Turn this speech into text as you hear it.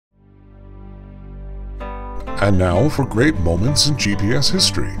And now for great moments in GPS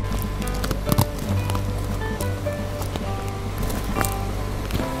history.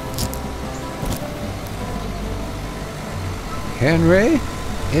 Henry,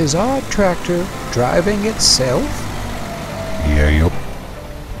 is our tractor driving itself? Yep.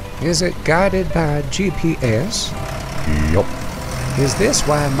 Is it guided by GPS? Yep. Is this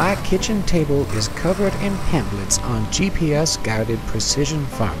why my kitchen table is covered in pamphlets on GPS-guided precision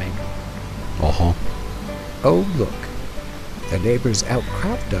farming? Uh-huh. Oh, look. The neighbor's out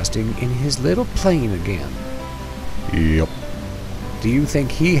crop dusting in his little plane again. Yep. Do you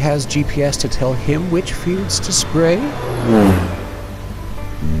think he has GPS to tell him which fields to spray?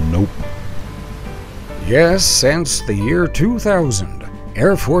 Nope. Yes, since the year 2000,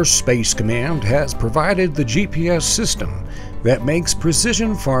 Air Force Space Command has provided the GPS system that makes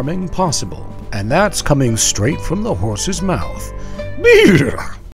precision farming possible. And that's coming straight from the horse's mouth.